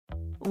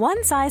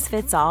One size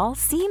fits all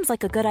seems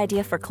like a good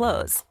idea for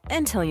clothes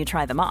until you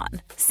try them on.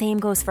 Same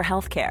goes for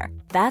healthcare.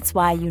 That's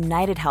why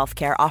United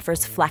Healthcare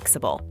offers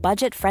flexible,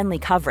 budget-friendly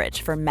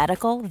coverage for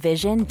medical,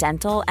 vision,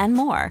 dental, and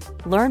more.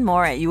 Learn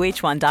more at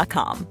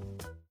uh1.com.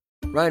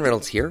 Ryan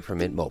Reynolds here from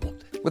Mint Mobile.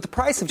 With the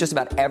price of just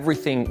about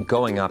everything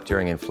going up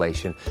during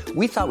inflation,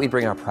 we thought we'd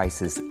bring our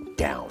prices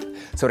down.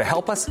 So to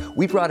help us,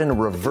 we brought in a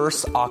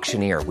reverse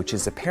auctioneer, which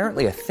is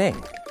apparently a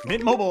thing.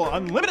 Mint Mobile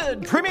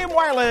Unlimited Premium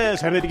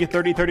Wireless. How to get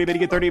 30, 30, how to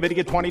get 30, how to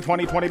get 20,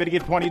 20, 20, how to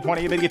get 20,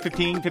 20, how to get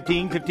 15,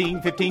 15,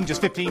 15, 15,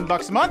 just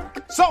 $15 a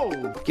month?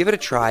 Sold! Give it a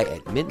try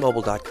at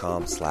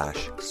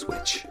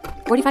mintmobile.com/switch.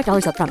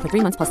 $45 up front for 3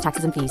 months plus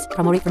taxes and fees.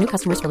 Promo rate for new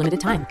customers for limited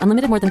time.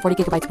 Unlimited more than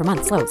 40 gigabytes per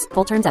month. Slows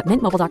full terms at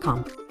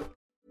mintmobile.com.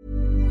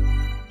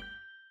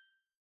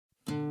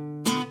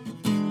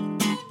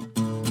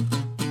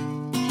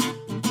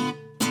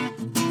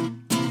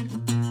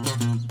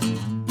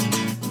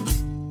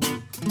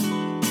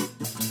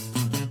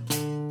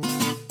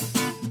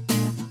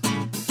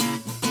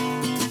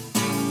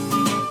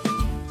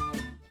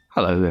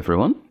 Hello,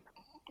 everyone.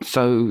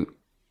 So,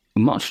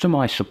 much to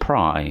my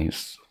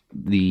surprise,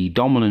 the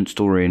dominant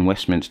story in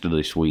Westminster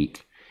this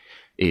week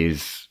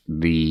is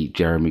the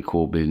Jeremy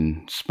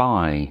Corbyn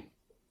spy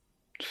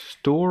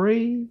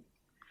story.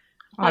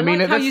 I mean,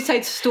 like how you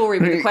say story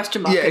with a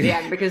question mark at the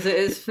end, because it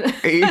is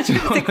it's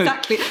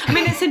exactly. I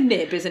mean, it's a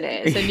nib, isn't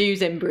it? It's a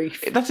news in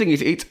brief. That's the thing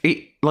is, it's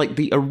like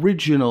the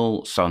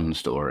original Sun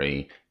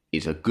story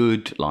is a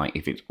good, like,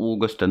 if it's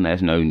August and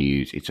there's no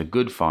news, it's a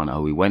good fun.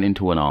 Oh, we went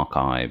into an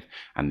archive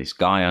and this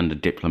guy under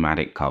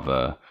diplomatic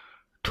cover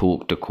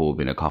talked to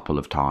Corbyn a couple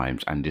of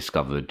times and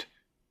discovered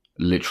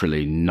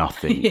literally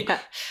nothing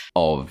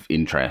of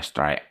interest,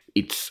 right?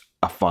 It's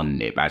a fun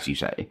nib, as you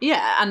say.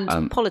 Yeah,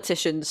 and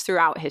politicians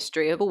throughout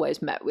history have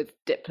always met with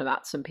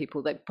diplomats and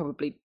people they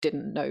probably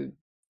didn't know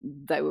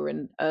they were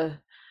in a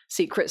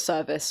secret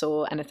service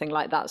or anything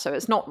like that. So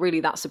it's not really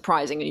that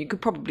surprising. And you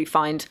could probably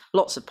find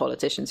lots of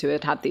politicians who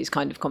had had these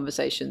kind of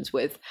conversations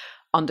with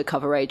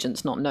undercover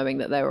agents, not knowing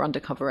that they were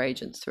undercover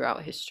agents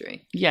throughout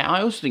history. Yeah,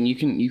 I also think you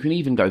can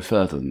even go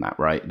further than that,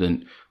 right?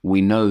 Then we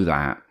know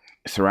that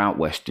throughout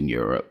Western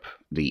Europe,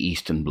 the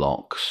Eastern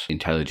Bloc's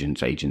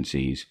intelligence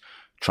agencies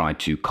tried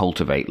to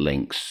cultivate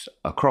links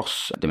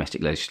across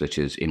domestic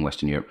legislatures in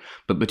Western Europe,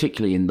 but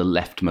particularly in the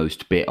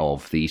leftmost bit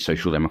of the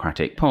Social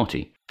Democratic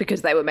Party.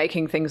 Because they were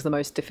making things the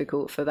most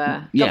difficult for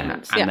their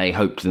governments. And they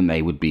hoped that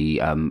they would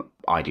be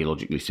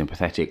ideologically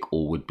sympathetic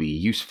or would be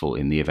useful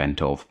in the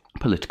event of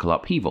political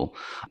upheaval.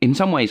 In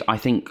some ways, I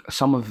think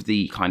some of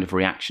the kind of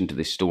reaction to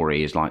this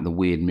story is like the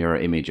weird mirror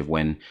image of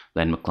when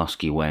Len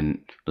McCluskey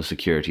went, the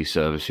security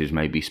services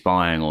may be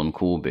spying on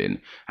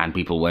Corbyn, and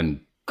people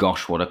went,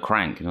 gosh, what a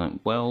crank. And like,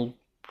 well,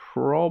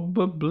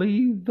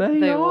 probably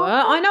they were.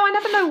 I know. I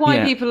never know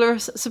why people are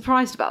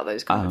surprised about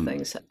those kind of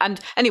things. And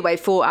anyway,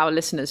 for our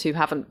listeners who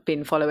haven't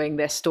been following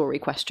this story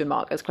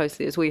as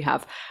closely as we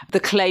have, the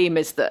claim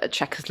is that a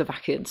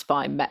Czechoslovakian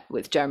spy met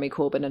with Jeremy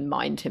Corbyn and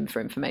mined him for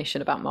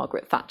information about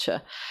Margaret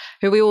Thatcher,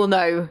 who we all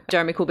know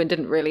Jeremy Corbyn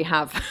didn't really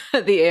have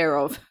the ear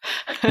of.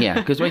 Yeah,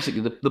 because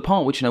basically the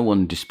part which no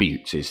one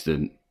disputes is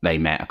that they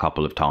met a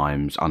couple of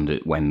times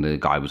when the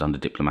guy was under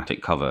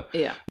diplomatic cover.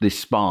 Yeah. This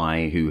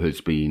spy who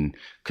has been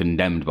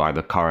condemned by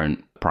the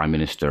current Prime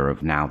Minister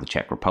of now the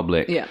Czech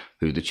Republic,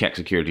 who the Czech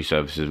security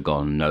services have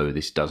gone, no,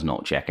 this does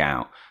not check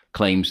out,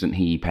 claims that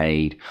he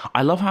paid.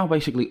 I love how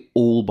basically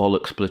all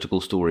bollocks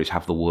political stories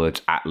have the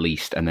words at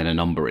least and then a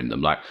number in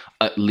them, like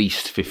at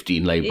least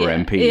 15 Labour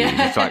MPs.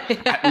 Yeah. It's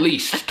like at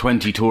least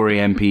 20 Tory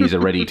MPs are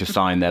ready to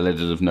sign their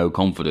letters of no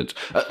confidence.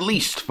 At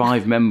least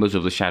 5 members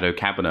of the shadow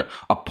cabinet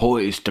are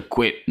poised to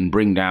quit and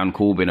bring down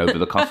Corbyn over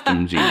the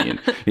customs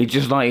union.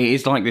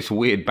 It's like this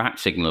weird bat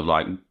signal of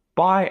like,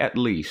 by at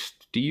least.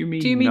 Do you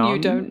mean none? You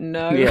don't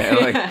know?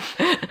 Yeah,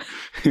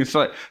 it's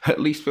like,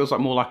 at least feels like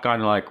more like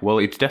kind of like, well,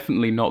 it's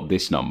definitely not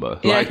this number.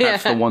 Like,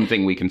 that's the one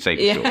thing we can say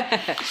for sure.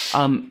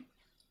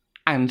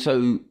 And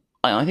so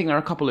I think there are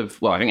a couple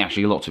of, I think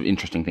actually lots of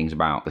interesting things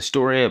about the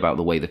story, about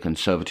the way the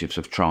Conservatives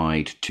have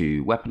tried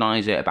to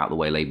weaponise it, about the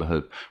way Labour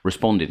have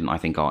responded, and I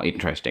think are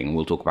interesting. And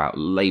we'll talk about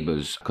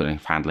Labour's kind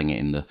of handling it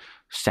in the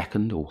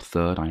second or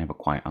third, I never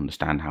quite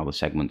understand how the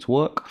segments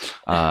work,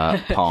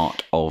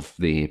 part of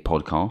the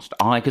podcast.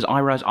 Because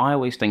I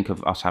always think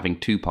of us having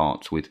 2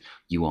 parts, with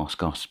You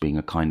Ask Us being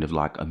a kind of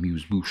like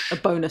amuse-bouche. A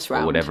bonus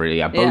round. Or whatever,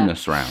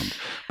 bonus round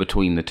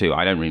between the two.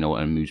 I don't really know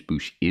what an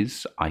amuse-bouche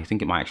is. I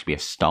think it might actually be a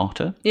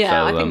starter. Yeah,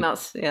 so, I think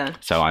that's,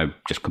 So I'm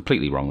just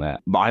completely wrong there.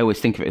 But I always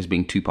think of it as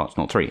being 2 parts,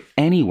 not 3.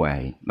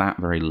 Anyway, that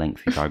very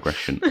lengthy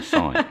digression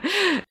aside.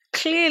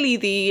 Clearly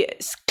the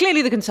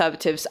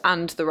Conservatives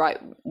and the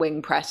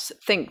right-wing press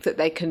think that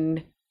they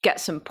can get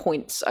some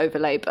points over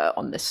Labour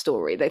on this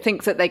story. They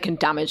think that they can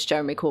damage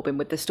Jeremy Corbyn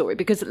with this story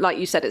because, like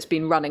you said, it's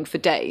been running for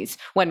days,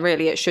 when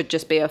really it should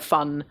just be a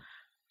fun,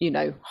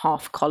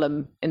 half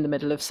column in the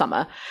middle of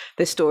summer.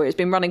 This story has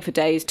been running for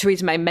days.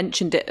 Theresa May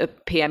mentioned it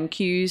at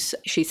PMQs.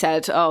 She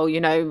said,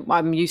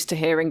 I'm used to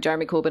hearing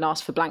Jeremy Corbyn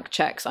ask for blank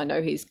cheques. I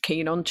know he's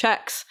keen on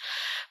cheques.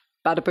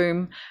 bada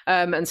boom.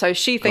 And so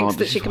she thinks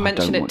that she can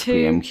mention it too.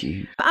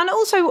 BMQ. And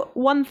also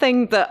one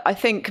thing that I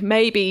think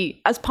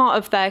maybe as part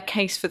of their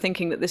case for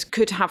thinking that this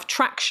could have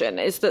traction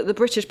is that the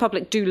British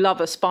public do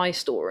love a spy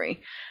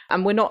story.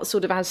 And we're not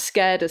sort of as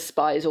scared as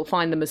spies or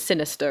find them as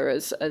sinister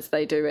as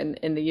they do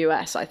in the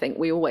US. I think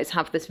we always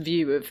have this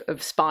view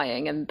of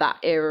spying and that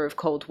era of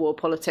Cold War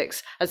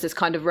politics as this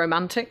kind of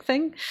romantic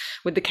thing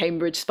with the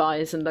Cambridge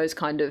spies and those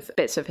kind of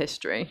bits of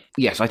history.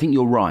 Yes, I think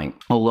you're right.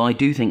 Although I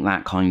do think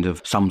that kind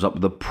of sums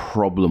up the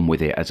problem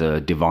with it as a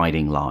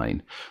dividing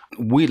line.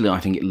 Weirdly, I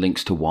think it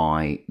links to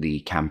why the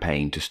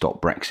campaign to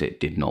stop Brexit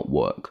did not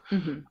work.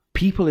 Mm-hmm.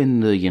 People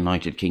in the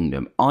United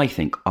Kingdom, I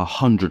think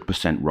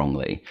 100%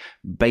 wrongly,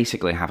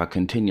 basically have a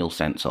continual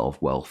sense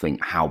of, well,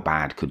 think how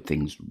bad could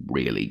things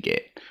really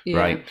get,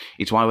 right?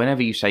 It's why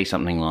whenever you say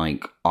something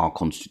like our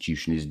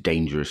constitution is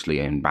dangerously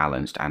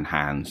imbalanced and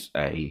hands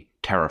a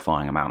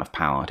terrifying amount of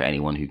power to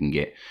anyone who can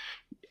get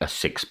a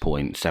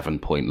 6-point,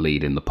 7-point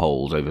lead in the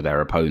polls over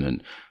their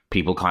opponent,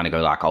 people kind of go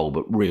like, oh,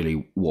 but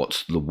really,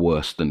 what's the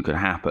worst that could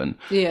happen?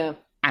 Yeah.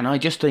 And I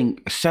just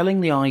think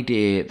selling the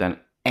idea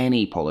that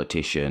any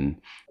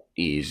politician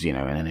is, an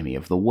enemy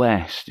of the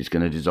West, is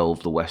going to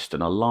dissolve the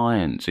Western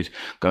alliance, is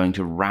going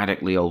to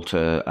radically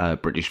alter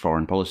British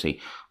foreign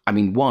policy. I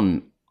mean,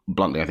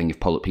 bluntly, I think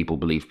if people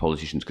believe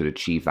politicians could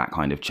achieve that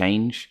kind of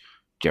change,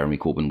 Jeremy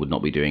Corbyn would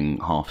not be doing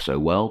half so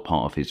well.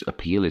 Part of his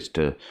appeal is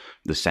to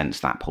the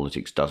sense that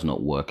politics does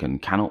not work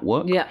and cannot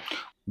work. Yeah.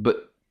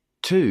 But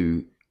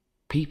 2,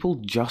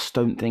 people just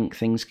don't think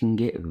things can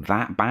get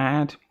that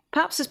bad.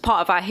 Perhaps as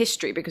part of our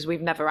history, because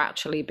we've never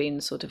actually been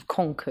sort of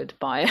conquered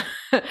by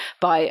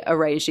by a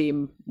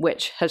regime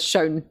which has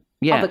shown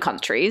other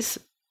countries,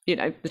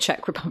 the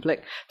Czech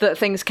Republic, that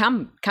things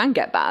can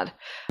get bad.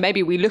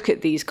 Maybe we look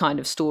at these kind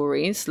of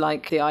stories,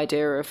 like the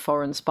idea of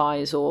foreign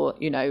spies or,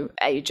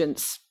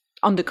 agents,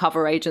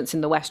 undercover agents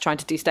in the West trying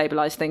to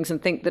destabilize things,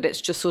 and think that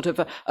it's just sort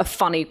of a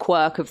funny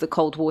quirk of the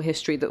Cold War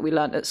history that we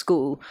learnt at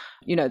school,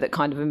 that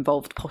kind of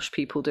involved posh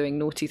people doing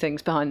naughty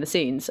things behind the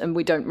scenes. And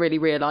we don't really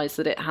realize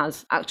that it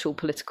has actual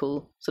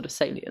political sort of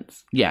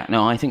salience. Yeah,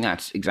 no, I think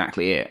that's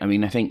exactly it. I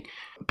mean, I think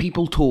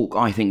people talk,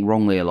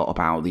 wrongly a lot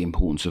about the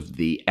importance of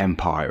the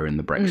empire in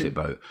the Brexit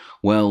vote.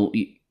 Well,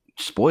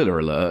 spoiler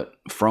alert,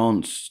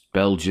 France,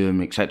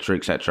 Belgium,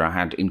 etc.,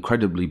 had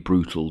incredibly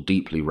brutal,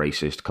 deeply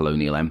racist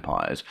colonial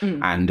empires.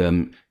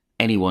 And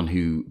anyone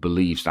who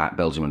believes that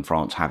Belgium and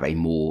France have a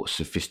more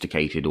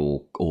sophisticated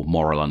or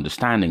moral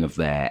understanding of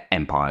their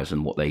empires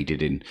and what they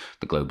did in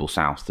the global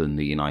south than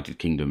the United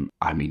Kingdom,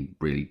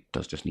 really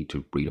does just need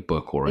to read a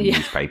book or a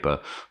newspaper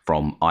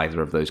from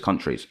either of those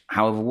countries.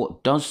 However,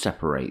 what does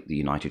separate the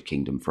United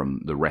Kingdom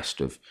from the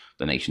rest of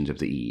the nations of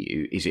the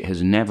EU is it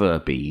has never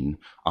been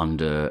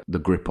under the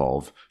grip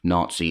of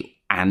Nazi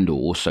and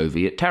or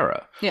Soviet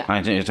terror. Yeah.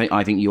 I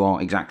think you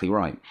are exactly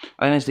right.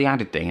 And there's the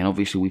added thing, and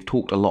obviously we've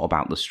talked a lot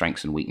about the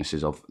strengths and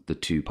weaknesses of the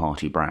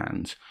two-party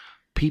brands.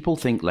 People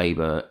think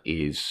Labour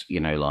is,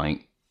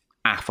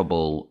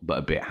 affable but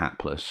a bit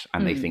hapless,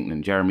 and they think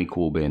that Jeremy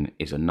Corbyn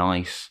is a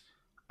nice,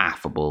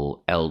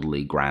 affable,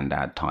 elderly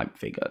granddad type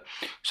figure.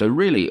 So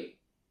really,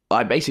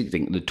 I basically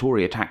think the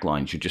Tory attack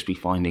line should just be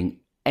finding,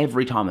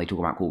 every time they talk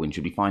about Corbyn,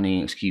 should be finding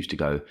an excuse to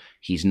go,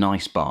 he's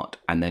nice but,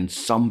 and then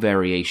some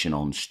variation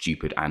on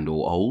stupid and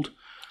or old.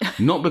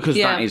 Not because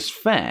that is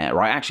fair,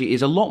 right? Actually, it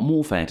is a lot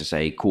more fair to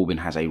say Corbyn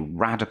has a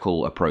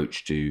radical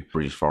approach to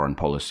British foreign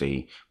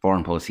policy.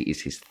 Foreign policy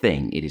is his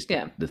thing. It is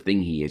the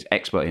thing he is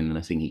expert in and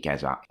the thing he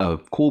cares about. A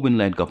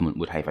Corbyn-led government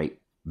would have a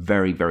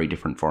very, very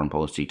different foreign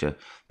policy to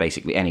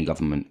basically any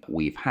government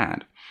we've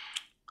had.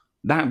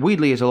 That,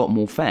 weirdly, is a lot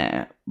more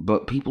fair,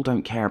 but people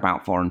don't care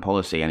about foreign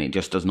policy, and it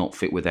just does not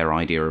fit with their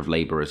idea of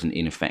Labour as an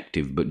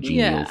ineffective but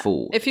genial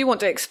fool. If you want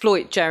to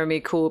exploit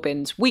Jeremy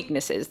Corbyn's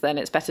weaknesses, then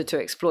it's better to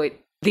exploit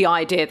the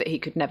idea that he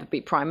could never be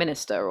prime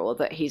minister, or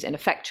that he's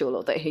ineffectual,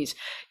 or that he's,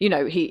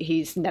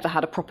 he's never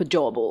had a proper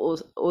job,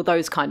 or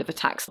those kind of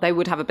attacks. They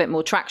would have a bit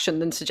more traction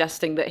than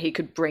suggesting that he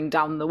could bring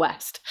down the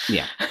West.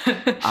 Yeah.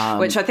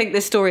 Which I think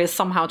this story is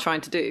somehow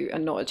trying to do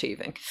and not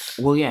achieving.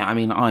 Well, yeah,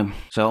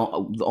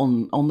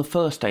 on the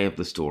first day of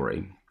the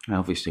story,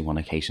 obviously one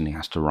occasionally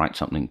has to write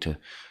something to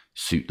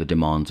suit the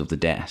demands of the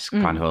desk,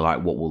 kind of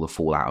like, what will the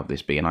fallout of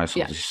this be? And I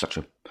thought this is such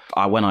a...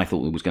 when I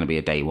thought it was going to be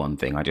a day one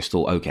thing, I just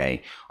thought,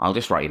 okay, I'll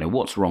just write,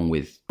 what's wrong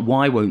with...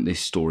 Why won't this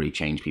story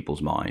change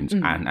people's minds,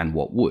 and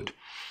what would?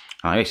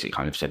 I basically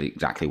kind of said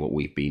exactly what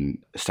we've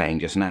been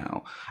saying just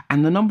now.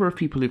 And the number of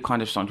people who've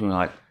kind of started to be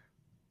like,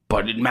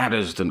 but it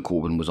matters that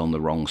Corbyn was on the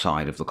wrong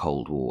side of the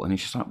Cold War. And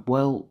it's just like,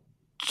 well,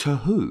 to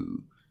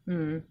who?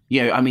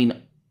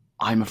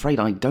 I'm afraid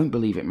I don't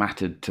believe it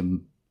mattered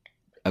to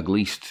at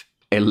least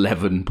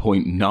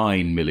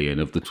 11.9 million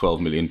of the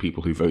 12 million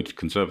people who voted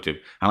Conservative.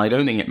 And I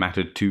don't think it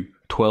mattered to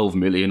 12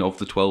 million of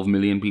the 12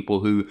 million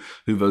people who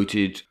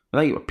voted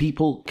Labour.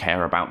 People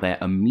care about their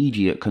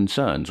immediate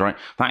concerns, right?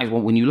 That is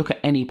what, when you look at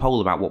any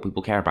poll about what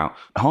people care about,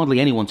 hardly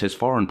anyone says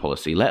foreign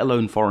policy, let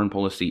alone foreign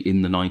policy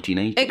in the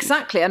 1980s.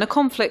 Exactly. And a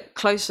conflict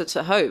closer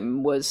to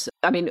home was,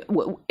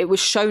 it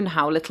was shown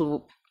how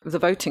little the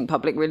voting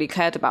public really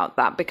cared about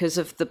that because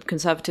of the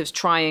Conservatives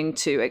trying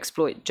to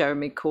exploit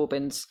Jeremy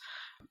Corbyn's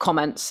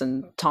comments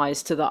and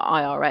ties to the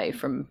IRA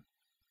from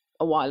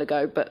a while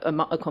ago, but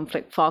a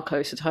conflict far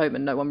closer to home,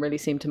 and no one really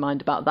seemed to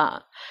mind about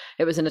that.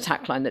 It was an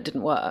attack line that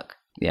didn't work.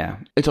 Yeah,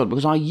 it's odd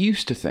because I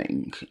used to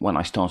think when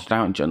I started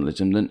out in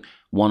journalism that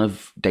one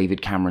of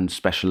David Cameron's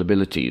special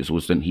abilities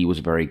was that he was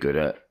very good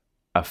at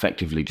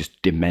effectively just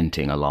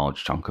dementing a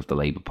large chunk of the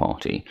Labour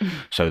Party.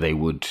 So they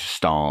would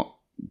start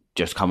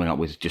just coming up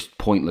with just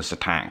pointless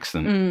attacks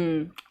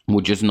and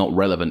were just not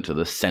relevant to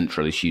the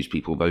central issues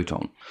people vote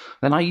on.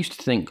 Then I used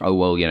to think, oh,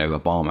 well,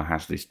 Obama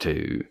has this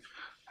too.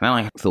 And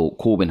then I thought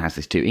Corbyn has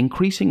this too.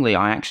 Increasingly,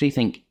 I actually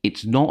think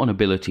it's not an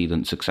ability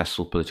that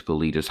successful political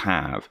leaders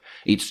have.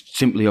 It's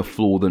simply a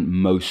flaw that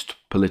most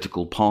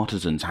political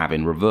partisans have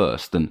in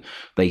reverse. Then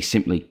they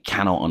simply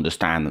cannot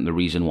understand that the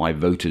reason why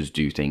voters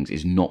do things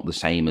is not the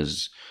same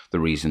as the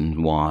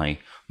reason why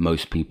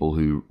most people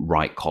who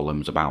write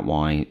columns about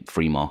why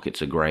free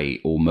markets are great,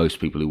 or most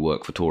people who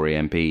work for Tory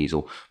MPs,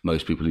 or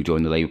most people who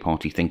join the Labour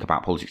Party think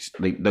about politics.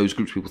 Those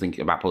groups of people think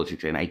about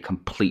politics in a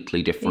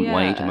completely different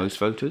way to most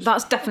voters.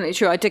 That's definitely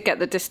true. I did get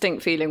the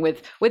distinct feeling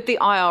with the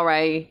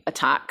IRA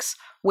attacks,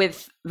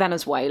 with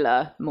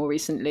Venezuela more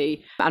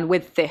recently, and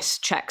with this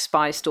Czech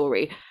spy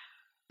story,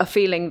 a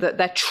feeling that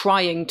they're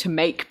trying to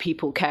make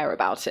people care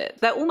about it.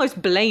 They're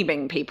almost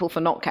blaming people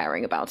for not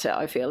caring about it,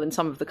 I feel, in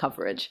some of the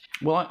coverage.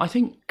 Well, I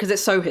think... because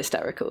it's so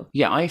hysterical.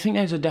 Yeah, I think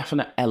there's a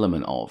definite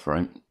element of,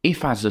 right?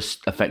 If, as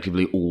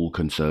effectively all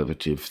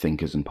conservative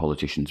thinkers and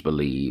politicians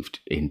believed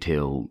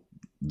until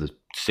the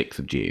 6th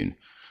of June,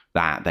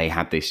 that they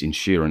had this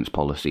insurance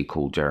policy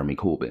called Jeremy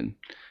Corbyn,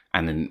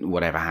 and then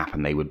whatever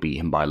happened, they would beat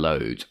him by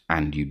loads,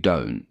 and you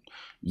don't.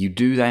 You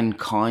do then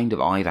kind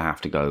of either have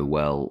to go,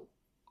 well,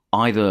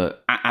 either,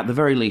 at the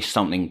very least,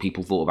 something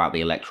people thought about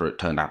the electorate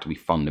turned out to be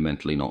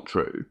fundamentally not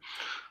true,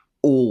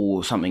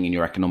 or something in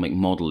your economic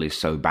model is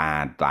so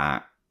bad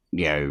that,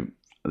 then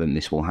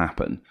this will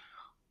happen.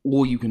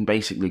 Or you can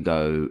basically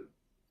go,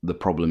 the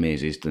problem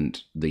is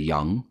that the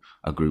young,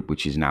 a group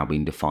which is now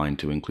being defined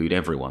to include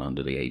everyone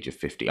under the age of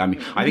 50. I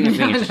mean, I think the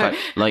thing is just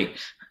like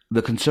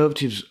the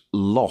Conservatives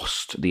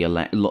lost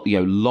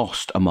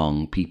lost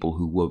among people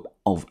who were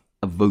of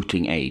a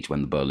voting age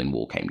when the Berlin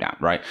Wall came down,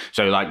 right?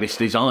 So like this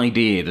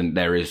idea that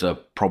there is a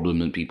problem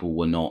that people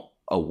were not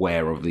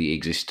aware of the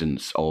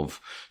existence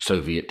of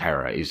Soviet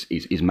terror is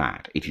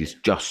mad. It is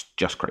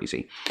just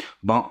crazy.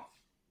 But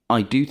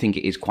I do think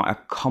it is quite a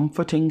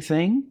comforting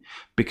thing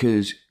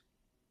because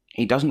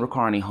it doesn't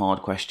require any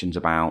hard questions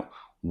about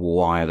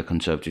why are the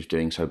Conservatives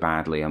doing so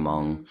badly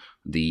among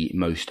the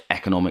most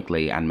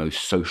economically and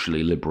most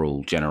socially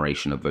liberal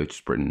generation of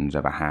voters Britain's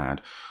ever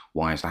had.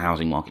 Why is the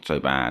housing market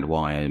so bad?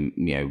 Why,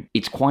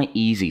 it's quite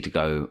easy to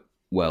go,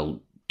 well,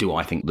 do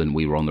I think that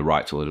we were on the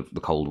right side of the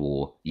Cold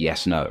War?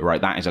 Yes, no, right?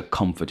 That is a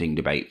comforting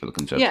debate for the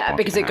Conservative Party. Yeah,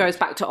 because it goes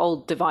back to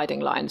old dividing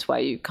lines where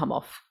you come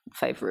off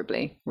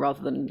favourably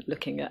rather than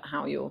looking at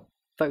how your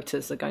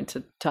voters are going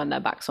to turn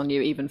their backs on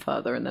you even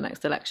further in the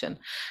next election,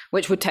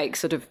 which would take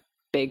sort of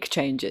big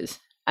changes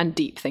and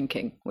deep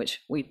thinking,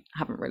 which we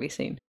haven't really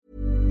seen.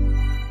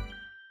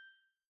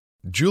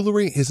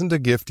 Jewelry isn't a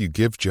gift you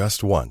give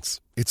just once.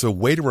 It's a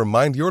way to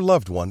remind your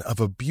loved one of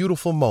a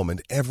beautiful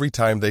moment every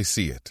time they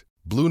see it.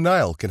 Blue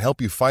Nile can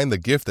help you find the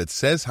gift that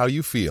says how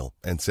you feel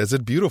and says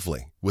it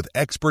beautifully, with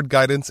expert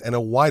guidance and a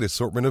wide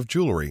assortment of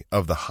jewelry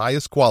of the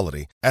highest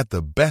quality at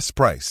the best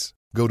price.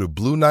 Go to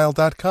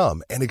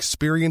BlueNile.com and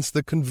experience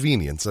the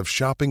convenience of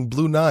shopping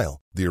Blue Nile,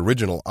 the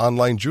original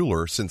online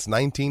jeweler since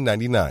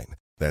 1999.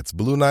 That's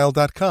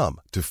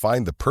BlueNile.com to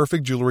find the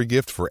perfect jewelry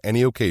gift for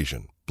any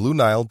occasion.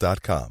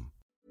 BlueNile.com.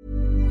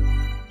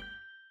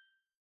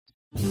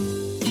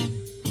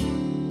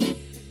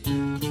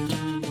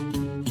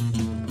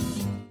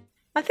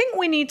 I think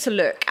we need to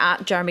look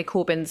at Jeremy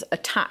Corbyn's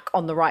attack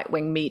on the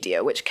right-wing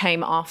media, which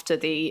came after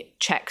the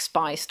Czech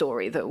spy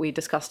story that we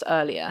discussed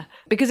earlier.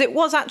 Because it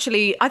was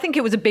actually, I think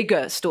it was a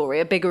bigger story,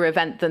 a bigger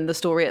event than the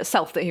story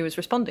itself that he was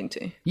responding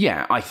to.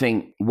 Yeah, I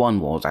think one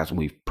was, as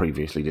we've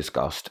previously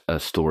discussed, a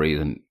story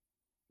that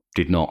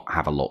did not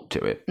have a lot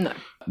to it. No.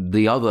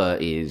 The other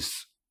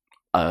is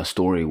a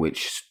story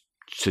which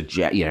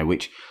suggests,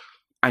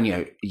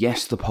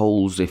 yes, the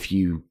polls, if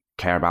you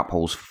care about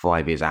polls for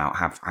 5 years out,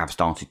 have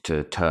started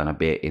to turn a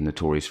bit in the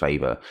Tories'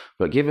 favour.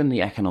 But given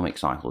the economic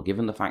cycle,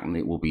 given the fact that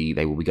they will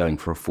be going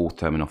for a fourth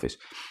term in office,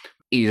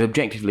 it is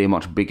objectively a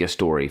much bigger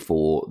story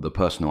for the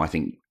person who I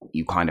think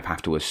you kind of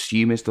have to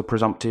assume is the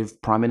presumptive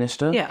prime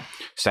minister. Yeah.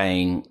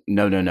 Saying,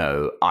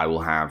 no, I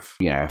will have,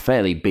 a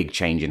fairly big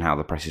change in how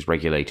the press is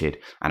regulated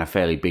and a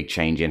fairly big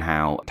change in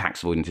how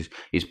tax avoidance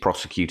is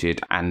prosecuted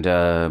and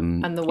the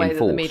way enforced.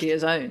 that the media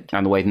is owned.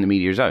 And the way that the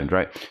media is owned,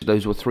 right?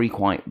 Those were three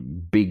quite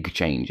big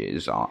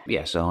changes.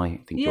 Yes,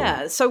 I think.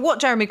 Yeah, so what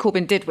Jeremy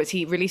Corbyn did was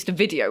he released a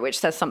video which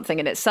says something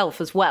in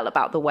itself as well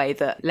about the way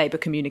that Labour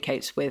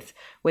communicates with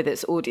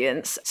its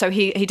audience. So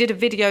he did a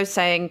video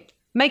saying,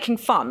 making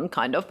fun,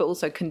 kind of, but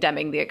also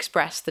condemning the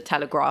Express, the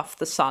Telegraph,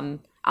 the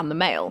Sun and the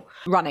Mail,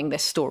 running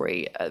this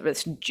story,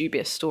 this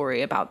dubious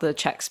story about the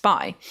Czech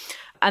spy.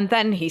 And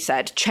then he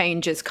said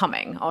change is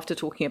coming, after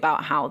talking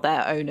about how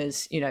their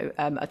owners,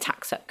 are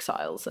tax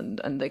exiles and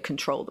they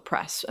control the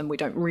press, and we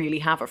don't really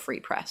have a free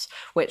press,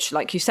 which,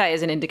 like you say,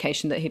 is an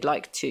indication that he'd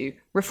like to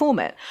reform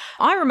it.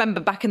 I remember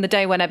back in the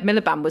day when Ed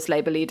Miliband was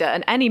Labour leader,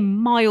 and any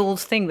mild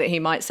thing that he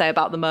might say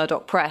about the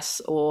Murdoch press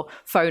or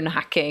phone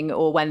hacking,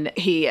 or when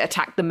he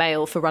attacked the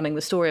Mail for running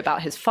the story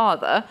about his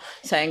father,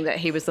 saying that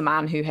he was the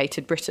man who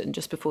hated Britain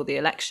just before the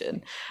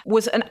election,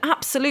 was an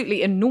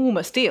absolutely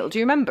enormous deal. Do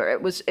you remember?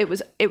 It was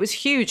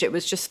huge. It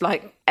was just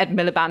like Ed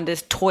Miliband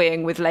is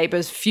toying with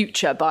Labour's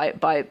future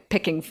by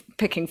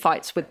picking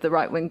fights with the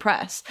right-wing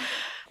press.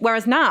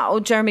 Whereas now,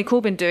 Jeremy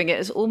Corbyn doing it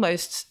is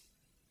almost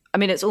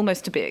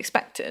to be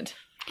expected.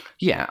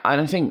 Yeah, and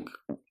I think,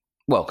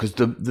 well, because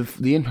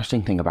the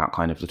interesting thing about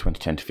kind of the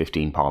 2010 to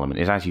 15 Parliament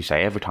is, as you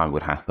say, every time it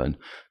would happen,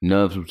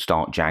 nerves would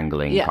start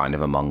jangling kind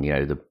of among,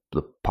 the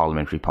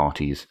parliamentary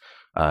parties.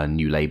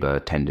 New Labour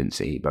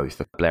tendency, both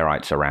the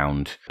Blairites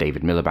around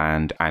David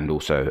Miliband and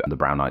also the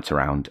Brownites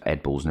around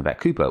Ed Balls and Yvette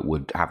Cooper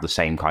would have the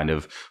same kind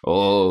of,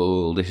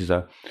 and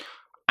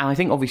I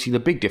think obviously the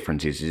big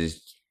difference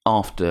is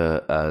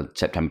after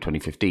September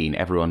 2015,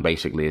 everyone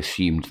basically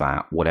assumed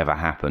that whatever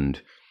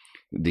happened,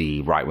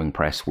 the right-wing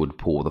press would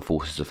pour the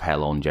forces of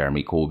hell on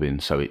Jeremy Corbyn,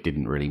 so it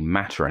didn't really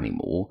matter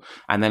anymore.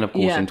 And then, of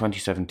course, in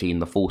 2017,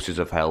 the forces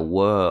of hell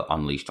were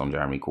unleashed on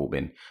Jeremy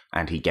Corbyn,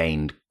 and he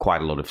gained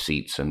quite a lot of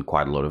seats and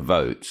quite a lot of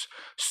votes.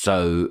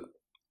 So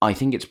I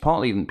think it's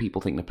partly that people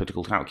think the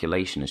political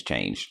calculation has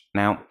changed.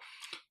 Now,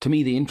 to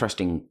me, the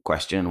interesting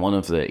question, one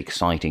of the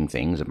exciting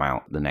things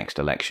about the next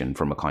election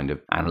from a kind of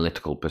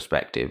analytical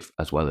perspective,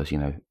 as well as,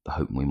 the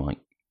hope we might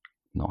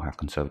not have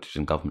Conservatives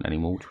in government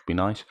anymore, which would be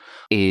nice,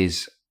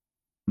 is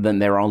then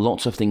there are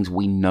lots of things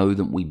we know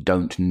that we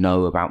don't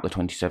know about the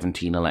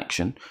 2017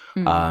 election.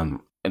 And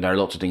there are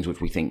lots of things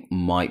which we think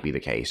might be the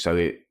case. So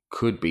it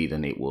could be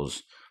that it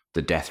was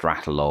the death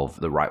rattle of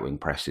the right-wing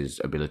press's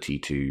ability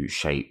to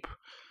shape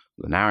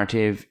the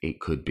narrative.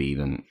 It could be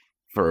then,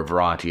 for a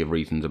variety of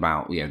reasons,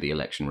 about the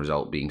election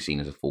result being seen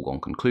as a foregone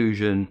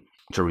conclusion,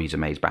 Theresa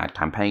May's bad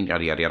campaign,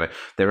 yada, yada, yada.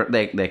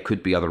 There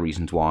could be other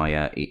reasons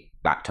why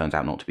that turns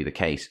out not to be the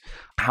case.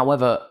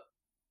 However,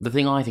 the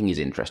thing I think is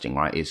interesting,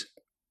 right, is,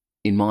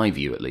 in my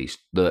view at least,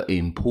 the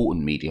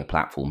important media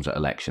platforms at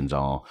elections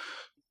are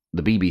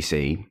the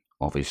BBC,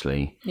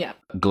 obviously,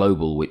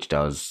 Global, which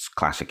does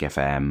Classic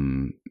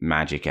FM,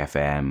 Magic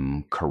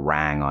FM,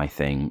 Kerrang, I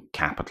think,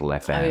 Capital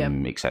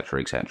FM,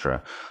 etc.,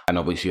 etc. And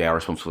obviously they are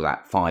responsible for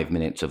that 5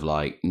 minutes of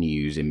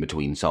news in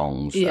between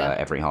songs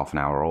every half an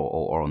hour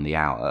or on the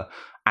hour.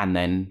 And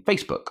then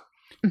Facebook.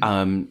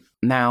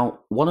 Now,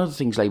 one of the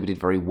things Labour did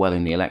very well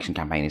in the election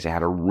campaign is they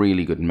had a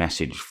really good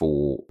message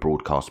for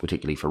broadcast,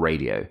 particularly for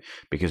radio,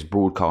 because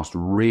broadcast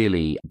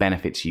really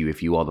benefits you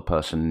if you are the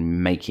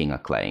person making a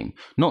claim,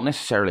 not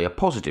necessarily a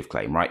positive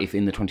claim, right? If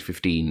in the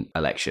 2015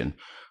 election,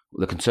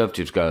 the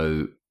Conservatives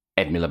go,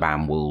 Ed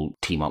Miliband will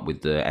team up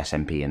with the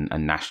SNP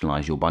and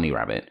nationalise your bunny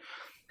rabbit.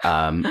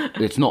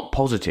 It's not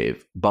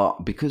positive,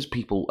 but because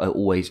people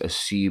always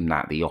assume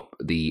that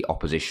the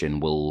opposition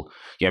will,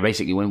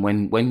 basically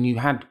when you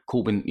had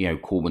Corbyn,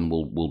 Corbyn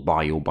will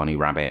buy your bunny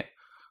rabbit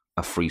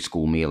a free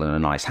school meal and a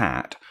nice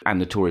hat,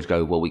 and the Tories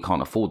go, well, we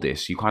can't afford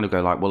this. You kind of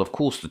go well, of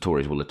course the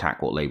Tories will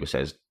attack what Labour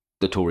says.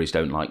 The Tories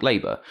don't like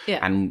Labour.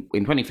 And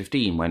in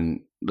 2015,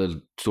 when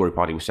the Tory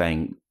party was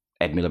saying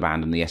Ed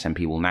Miliband and the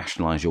SNP will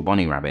nationalise your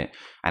bunny rabbit,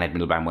 and Ed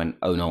Miliband went,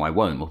 oh no, I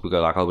won't. Well, we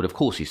go but of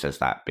course he says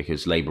that,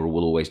 because Labour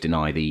will always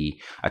deny the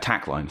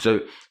attack line. So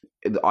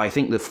I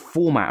think the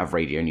format of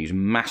radio news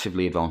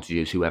massively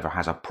advantages whoever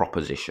has a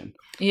proposition.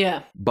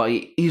 But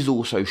it is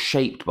also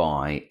shaped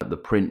by the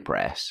print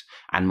press,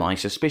 and my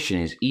suspicion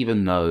is,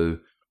 even though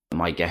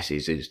my guess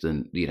is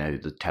that,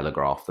 the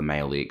Telegraph, the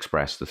Mail, the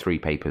Express, the three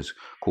papers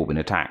Corbyn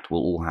attacked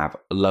will all have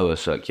lower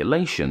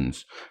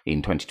circulations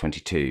in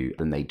 2022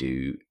 than they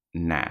do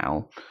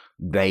now,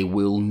 they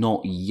will not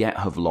yet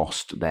have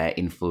lost their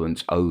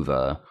influence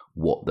over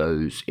what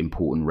those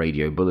important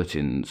radio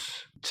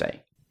bulletins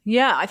say.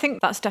 Yeah, I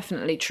think that's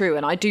definitely true.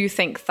 And I do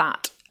think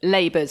that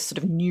Labour's sort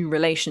of new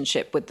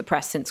relationship with the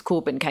press since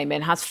Corbyn came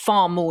in has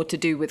far more to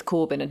do with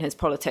Corbyn and his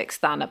politics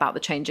than about the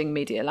changing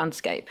media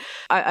landscape.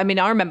 I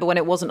remember when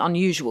it wasn't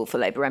unusual for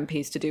Labour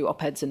MPs to do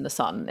op-eds in The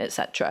Sun,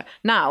 etc.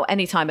 Now,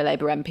 anytime a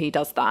Labour MP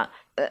does that,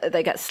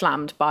 they get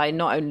slammed by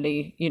not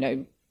only,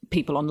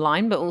 people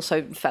online, but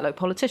also fellow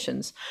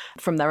politicians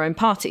from their own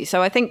party.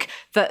 So I think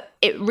that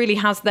it really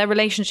their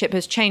relationship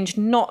has changed,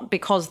 not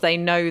because they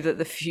know that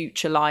the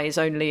future lies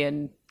only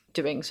in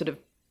doing sort of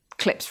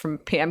clips from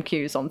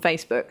PMQs on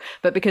Facebook,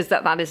 but because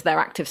that is their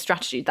active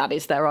strategy, that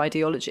is their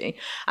ideology.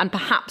 And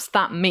perhaps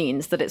that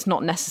means that it's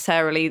not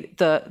necessarily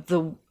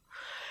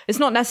it's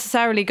not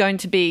necessarily going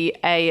to be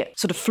a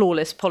sort of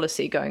flawless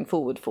policy going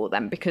forward for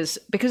them, because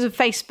of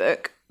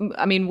Facebook.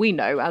 I mean, we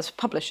know as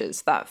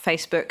publishers that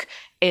Facebook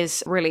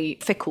is a really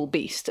fickle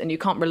beast, and you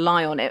can't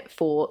rely on it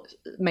for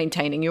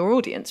maintaining your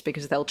audience,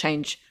 because they'll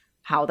change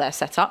how they're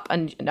set up,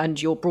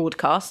 and your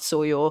broadcasts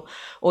or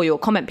your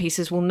comment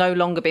pieces will no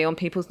longer be on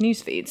people's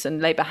news feeds.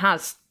 And Labour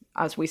has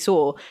as we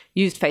saw,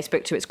 used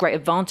Facebook to its great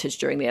advantage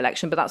during the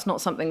election, but that's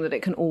not something that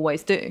it can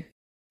always do.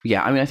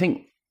 Yeah, I mean, I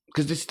think,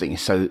 because this thing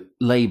is so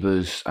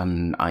Labour's,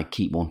 and I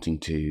keep wanting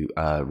to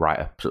write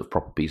a sort of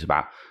proper piece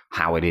about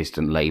how it is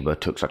that Labour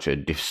took such a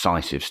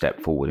decisive step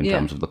forward in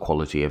terms of the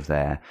quality of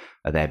their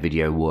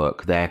video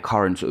work. Their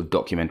current sort of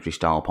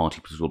documentary-style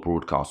party political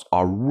broadcasts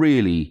are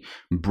really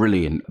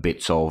brilliant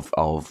bits of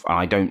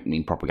I don't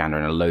mean propaganda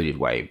in a loaded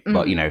way,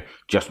 but,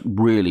 just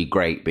really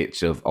great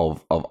bits of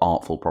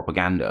artful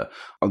propaganda.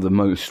 The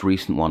most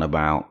recent one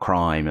about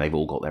crime, they've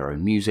all got their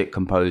own music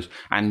composed.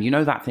 And you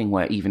know that thing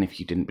where even if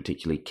you didn't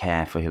particularly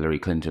care for Hillary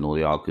Clinton or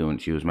the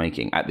argument she was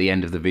making, at the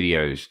end of the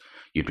videos,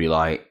 you'd be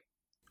like,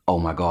 oh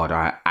my God,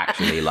 I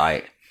actually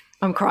like...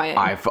 I'm crying.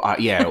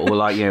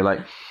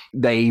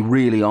 They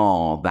really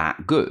are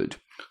that good.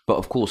 But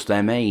of course,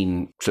 their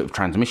main sort of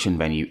transmission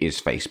venue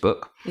is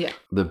Facebook. Yeah.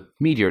 The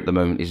media at the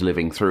moment is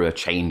living through a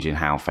change in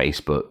how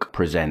Facebook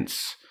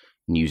presents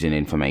news and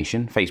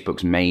information.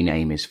 Facebook's main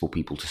aim is for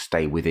people to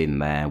stay within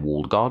their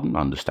walled garden,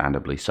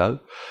 understandably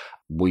so.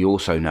 We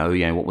also know,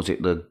 what was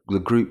it? The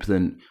group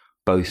that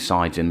both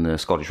sides in the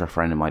Scottish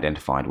referendum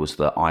identified was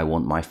the I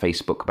want my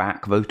Facebook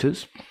back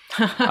voters.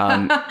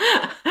 And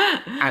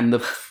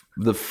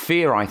the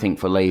fear, I think,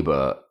 for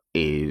Labour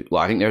is,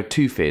 I think there are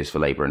two fears for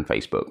Labour and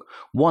Facebook.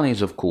 One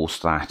is, of course,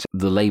 that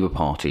the Labour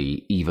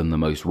Party, even the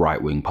most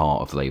right-wing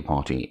part of the Labour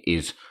Party,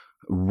 is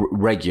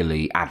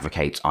regularly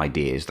advocates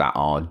ideas that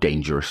are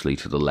dangerously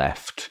to the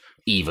left,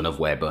 even of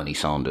where Bernie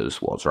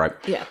Sanders was, right?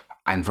 Yeah.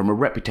 And from a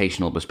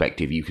reputational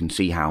perspective, you can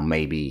see how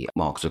maybe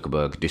Mark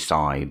Zuckerberg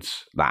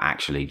decides that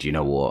actually, do you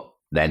know what?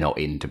 They're not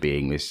into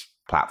being this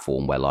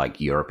platform where like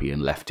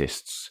European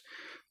leftists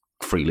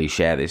freely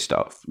share this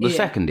stuff. The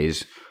second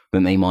is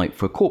that they might,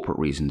 for corporate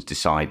reasons,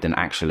 decide that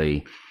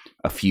actually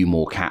a few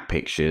more cat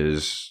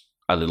pictures,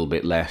 a little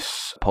bit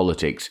less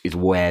politics is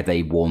where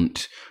they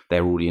want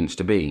their audience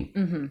to be.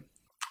 Mm-hmm.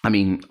 I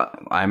mean,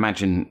 I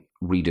imagine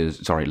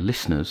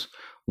listeners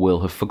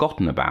will have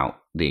forgotten about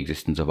the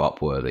existence of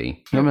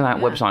Upworthy. Remember that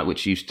website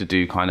which used to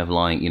do kind of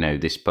like,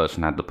 this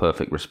person had the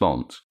perfect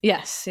response?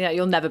 Yes, yeah,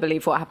 you'll never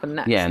believe what happened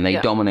next. Yeah, and they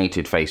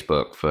dominated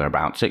Facebook for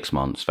about 6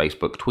 months.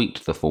 Facebook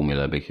tweaked the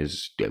formula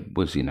because it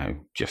was,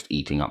 just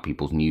eating up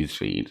people's news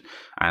feeds,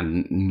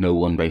 and no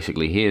one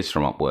basically hears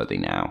from Upworthy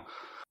now.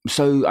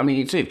 So, I mean,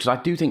 it's because I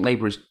do think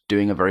Labour is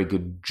doing a very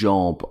good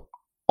job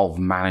of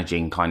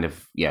managing kind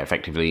of,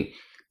 effectively.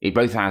 It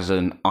both has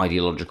an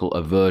ideological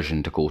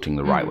aversion to courting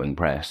the right-wing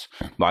press,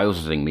 but I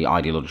also think the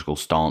ideological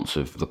stance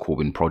of the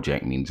Corbyn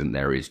project means that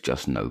there is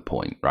just no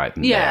point, right?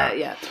 And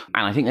And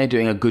I think they're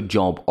doing a good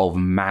job of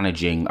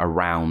managing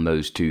around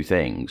those two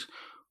things,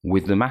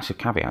 with the massive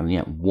caveat, and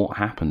yet what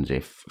happens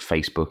if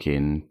Facebook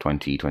in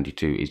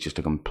 2022 is just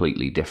a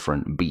completely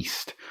different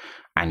beast,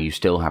 and you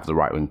still have the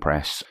right-wing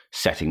press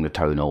setting the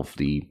tone of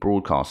the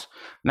broadcast?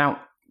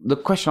 Now, the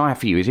question I have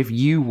for you is, if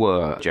you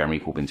were Jeremy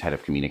Corbyn's head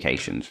of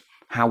communications,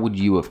 how would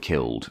you have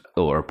killed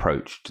or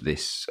approached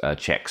this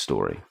Czech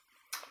story?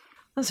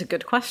 That's a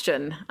good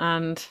question,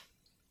 and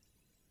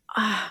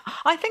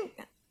I think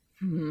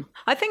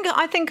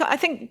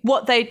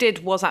what they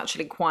did was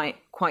actually quite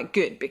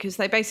good, because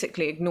they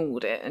basically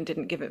ignored it and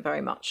didn't give it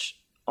very much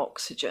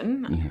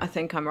oxygen. Mm-hmm. I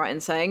think I'm right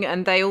in saying,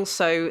 and they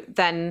also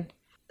then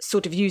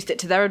sort of used it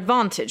to their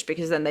advantage,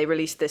 because then they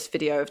released this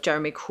video of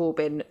Jeremy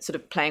Corbyn sort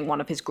of playing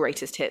one of his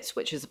greatest hits,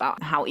 which is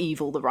about how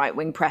evil the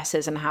right-wing press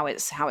is and how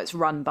it's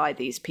run by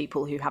these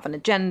people who have an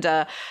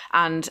agenda,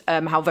 and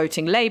how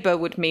voting Labour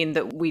would mean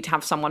that we'd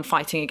have someone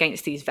fighting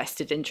against these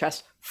vested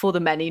interests for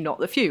the many, not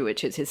the few,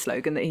 which is his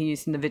slogan that he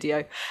used in the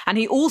video. And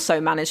he also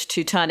managed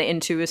to turn it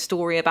into a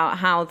story about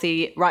how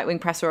the right-wing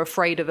press are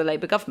afraid of a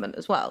Labour government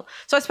as well.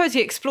 So I suppose he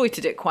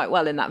exploited it quite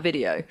well in that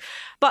video.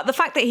 But the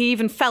fact that he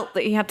even felt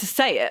that he had to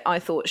say it, I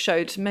thought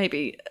showed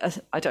maybe,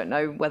 I don't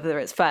know whether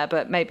it's fair,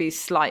 but maybe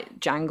slight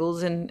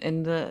jangles in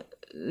the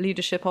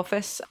leadership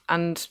office.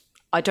 And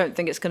I don't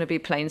think it's going to be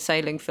plain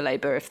sailing for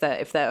Labour if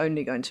they're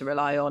only going to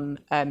rely on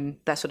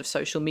their sort of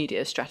social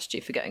media strategy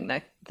for getting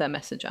their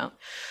message out.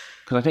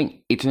 Because I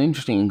think it's an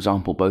interesting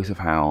example both of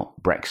how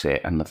Brexit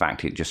and the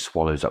fact it just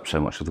swallows up so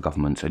much of the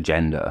government's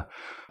agenda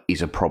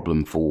is a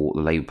problem for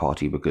the Labour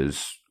Party,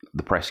 because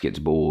the press gets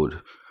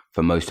bored.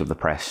 For most of the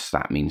press,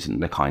 that means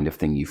the kind of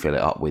thing you fill it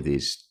up with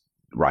is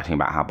writing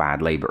about how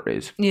bad Labour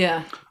is.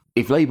 Yeah.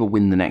 If Labour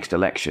win the next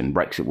election,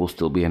 Brexit will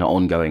still be an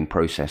ongoing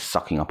process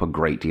sucking up a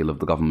great deal of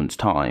the government's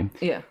time.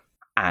 Yeah.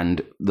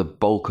 And the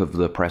bulk of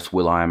the press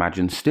will, I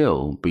imagine,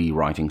 still be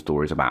writing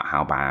stories about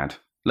how bad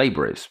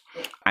Labour is.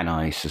 And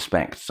I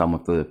suspect some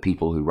of the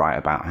people who write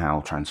about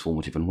how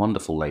transformative and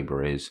wonderful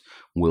Labour is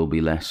will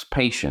be less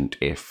patient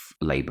if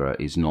Labour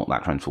is not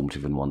that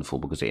transformative and wonderful,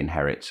 because it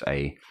inherits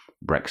a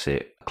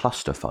Brexit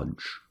cluster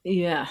fudge.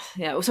 Yeah.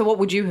 So what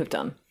would you have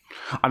done?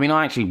 I mean,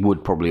 I actually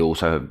would probably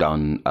also have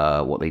done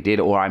what they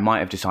did, or I might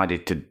have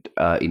decided to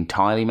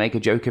entirely make a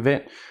joke of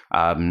it.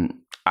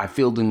 I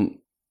feel them,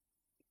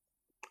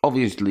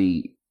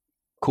 obviously,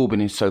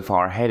 Corbyn is so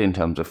far ahead in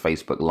terms of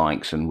Facebook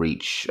likes and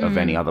reach of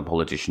any other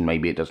politician,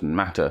 maybe it doesn't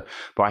matter.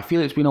 But I feel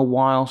it's been a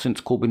while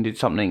since Corbyn did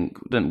something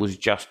that was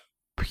just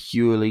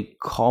purely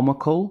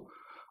comical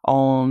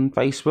on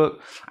Facebook.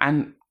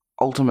 And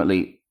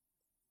ultimately,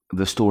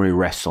 the story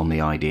rests on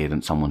the idea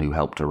that someone who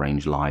helped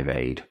arrange Live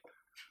Aid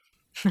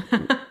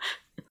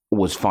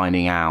was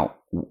finding out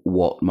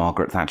what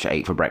Margaret Thatcher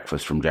ate for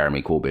breakfast from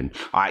Jeremy Corbyn.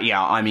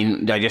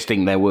 I just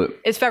think there were...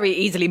 It's very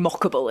easily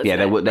mockable, isn't it?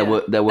 There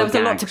were there was gags,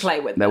 a lot to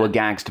play with. There were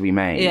gags to be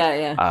made.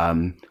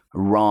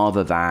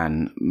 Rather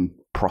than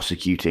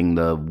prosecuting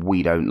the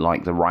we don't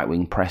like the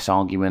right-wing press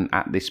argument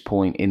at this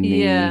point in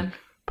the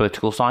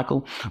political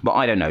cycle. But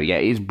I don't know. Yeah,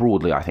 it is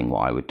broadly, I think,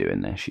 what I would do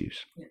in their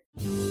shoes.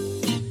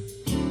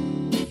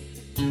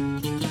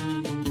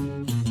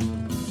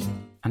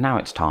 And now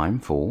it's time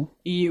for...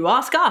 You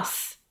Ask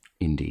Us.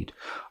 Indeed.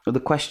 The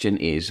question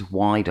is,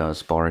 why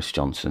does Boris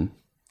Johnson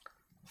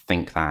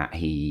think that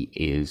he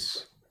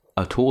is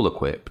at all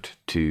equipped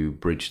to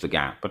bridge the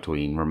gap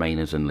between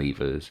Remainers and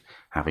Leavers,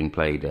 having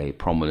played a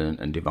prominent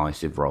and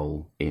divisive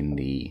role in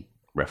the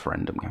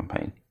referendum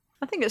campaign?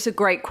 I think it's a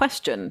great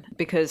question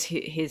because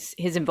his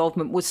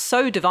involvement was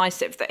so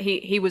divisive that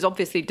he was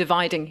obviously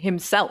dividing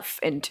himself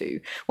into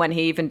when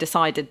he even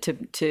decided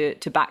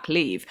to back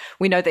Leave.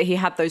 We know that he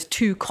had those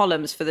 2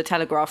 columns for the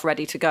Telegraph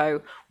ready to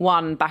go,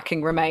 one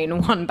backing Remain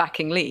and one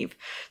backing Leave.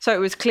 So it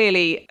was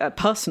clearly a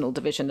personal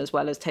division as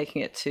well as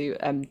taking it to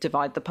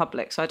divide the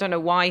public. So I don't know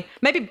why.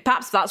 Maybe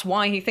perhaps that's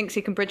why he thinks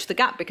he can bridge the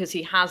gap, because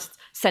he has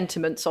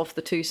sentiments off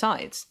the 2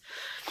 sides.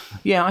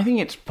 Yeah, I think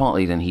it's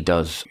partly then he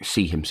does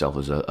see himself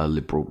as a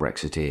liberal Brexiteer.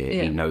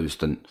 Yeah. He knows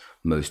that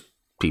most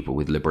people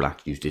with liberal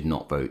attitudes did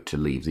not vote to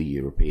leave the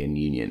European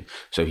Union.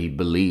 So he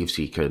believes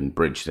he can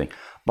bridge things.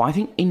 But I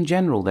think in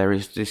general there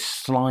is this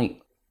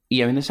slight,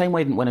 in the same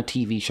way that when a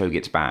TV show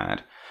gets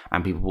bad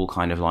and people will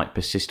kind of like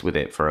persist with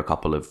it for a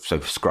couple of, so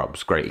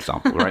Scrubs, great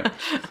example, right?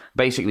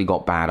 Basically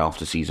got bad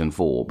after season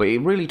 4, but it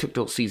really took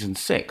till season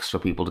 6 for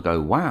people to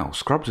go, wow,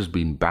 Scrubs has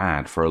been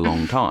bad for a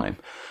long time.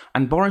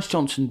 And Boris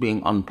Johnson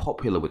being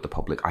unpopular with the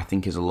public, I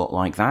think, is a lot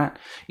like that.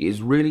 It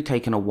has really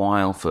taken a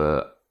while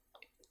for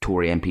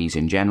Tory MPs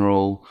in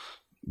general,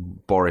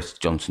 Boris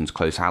Johnson's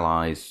close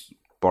allies,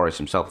 Boris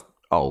himself.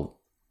 Oh,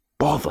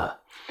 bother.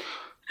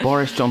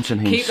 Boris Johnson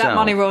himself... Keep that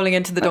money rolling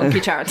into the donkey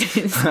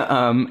charities.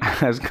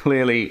 Has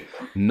clearly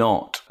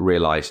not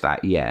realised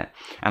that yet.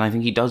 And I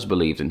think he does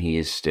believe that he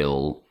is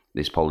still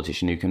this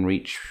politician who can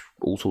reach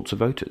all sorts of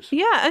voters.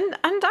 Yeah,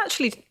 and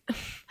actually...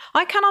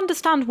 I can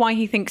understand why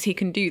he thinks he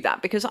can do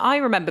that, because I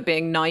remember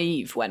being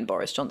naive when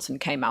Boris Johnson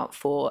came out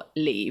for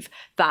Leave,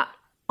 that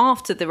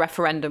after the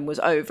referendum was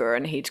over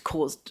and he'd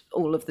caused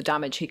all of the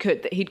damage he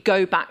could, that he'd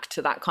go back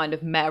to that kind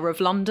of Mayor of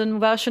London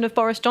version of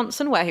Boris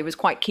Johnson, where he was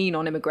quite keen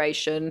on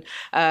immigration.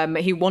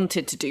 He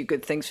wanted to do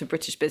good things for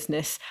British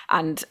business,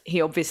 and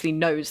he obviously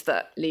knows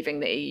that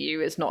leaving the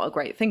EU is not a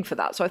great thing for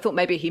that. So I thought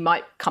maybe he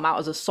might come out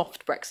as a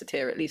soft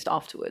Brexiteer, at least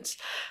afterwards.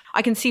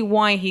 I can see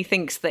why he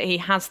thinks that he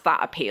has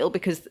that appeal,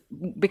 because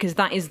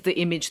that is the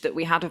image that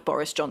we had of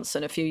Boris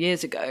Johnson a few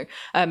years ago.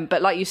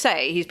 But like you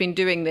say, he's been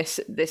doing this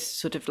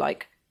sort of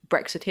like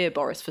Brexiteer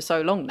Boris for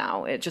so long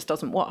now, it just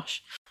doesn't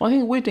wash. Well, I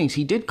think the weird thing is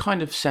he did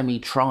kind of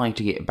semi-try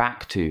to get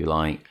back to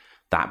like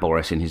that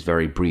Boris in his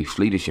very brief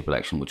leadership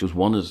election, which was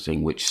one of the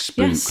things which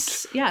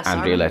spooked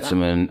Andrea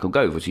Leadsom and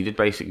Gove. He did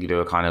basically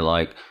do a kind of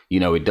like,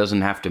 it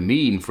doesn't have to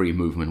mean free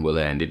movement will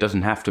end. It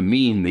doesn't have to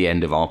mean the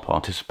end of our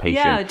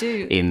participation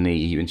in the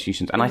EU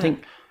institutions. And I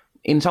think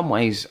in some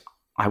ways,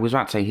 I was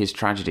about to say his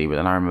tragedy, but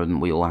then I remember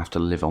we all have to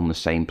live on the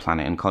same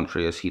planet and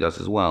country as he does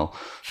as well.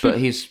 But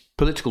his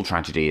political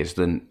tragedy is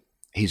that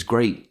his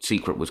great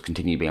secret was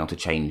continue being able to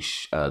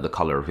change the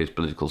colour of his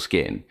political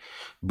skin.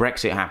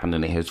 Brexit happened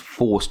and it has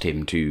forced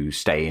him to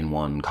stay in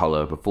one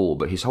colour before,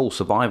 but his whole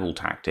survival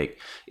tactic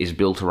is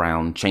built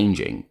around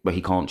changing, but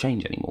he can't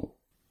change anymore.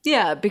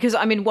 Yeah, because,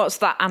 I mean, what's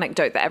that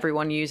anecdote that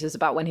everyone uses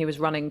about when he was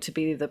running to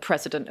be the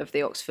president of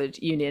the Oxford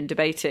Union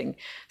Debating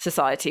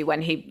Society,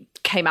 when he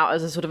came out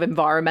as a sort of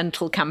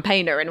environmental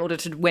campaigner in order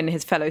to win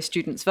his fellow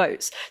students'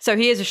 votes? So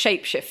he is a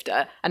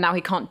shapeshifter, and now he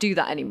can't do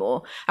that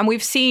anymore. And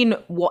we've seen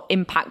what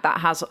impact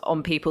that has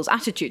on people's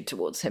attitude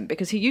towards him,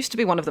 because he used to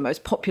be one of the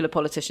most popular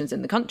politicians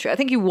in the country. I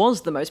think he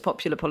was the most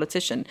popular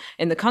politician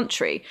in the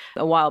country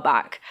a while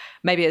back,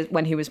 maybe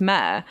when he was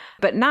mayor.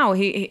 But now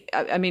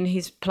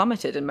he's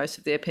plummeted in most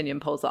of the opinion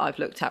polls that I've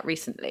looked at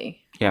recently.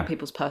 Yeah.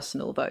 People's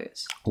personal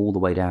votes. All the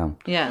way down.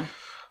 Yeah.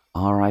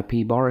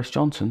 R.I.P. Boris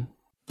Johnson.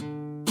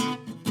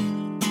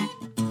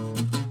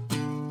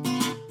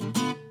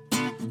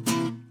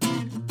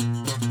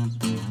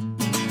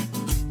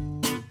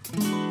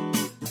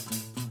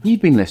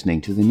 You've been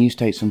listening to the New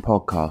Statesman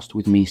podcast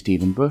with me,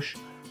 Stephen Bush,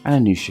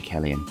 and Anoosh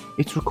Shakelian.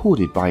 It's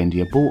recorded by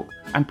India Bork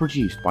and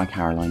produced by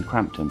Caroline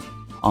Crampton.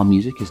 Our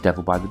music is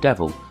Devil by the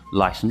Devil,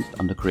 licensed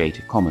under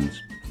Creative Commons.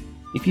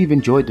 If you've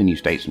enjoyed the New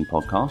Statesman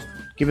podcast,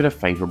 give it a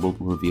favourable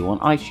review on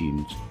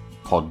iTunes,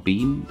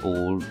 Podbean,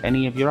 or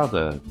any of your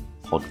other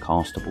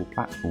podcastable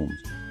platforms.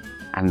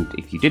 And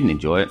if you didn't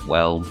enjoy it,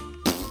 well...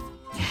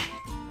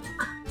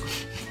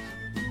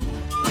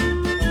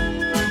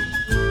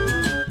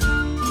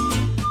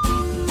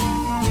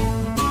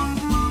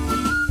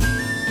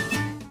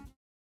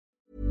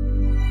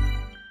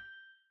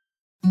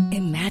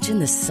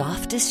 Imagine the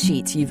softest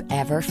sheets you've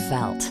ever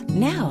felt.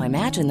 Now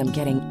imagine them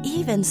getting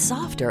even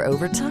softer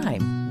over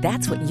time.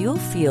 That's what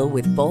you'll feel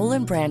with Boll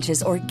 &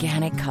 Branch's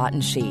organic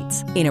cotton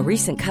sheets. In a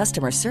recent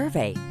customer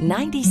survey,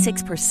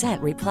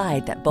 96%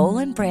 replied that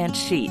Boll & Branch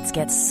sheets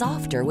get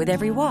softer with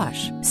every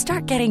wash.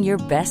 Start getting your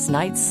best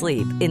night's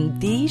sleep in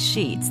these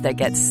sheets that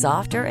get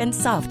softer and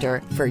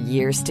softer for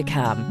years to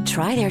come.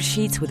 Try their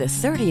sheets with a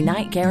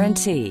 30-night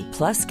guarantee.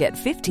 Plus, get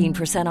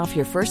 15% off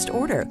your first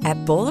order at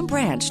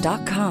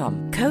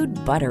bollandbranch.com. Code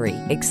BUTTERY.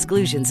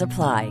 Exclusions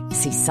apply.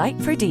 See site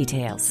for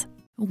details.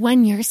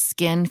 When your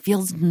skin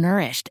feels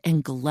nourished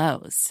and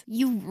glows,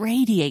 you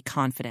radiate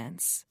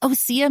confidence.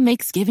 Osea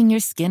makes giving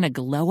your skin a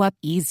glow-up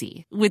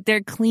easy with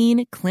their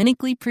clean,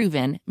 clinically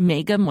proven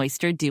Mega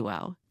Moisture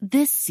Duo.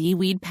 This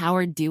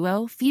seaweed-powered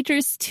duo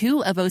features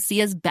two of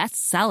Osea's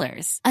best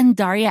sellers,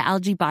 Undaria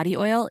Algae Body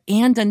Oil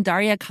and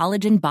Undaria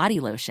Collagen Body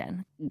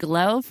Lotion.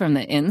 Glow from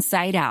the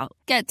inside out.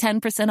 Get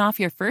 10% off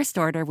your first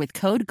order with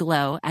code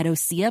GLOW at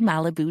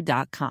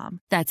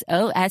OseaMalibu.com. That's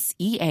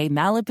OSEA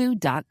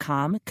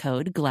Malibu.com,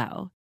 code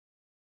GLOW.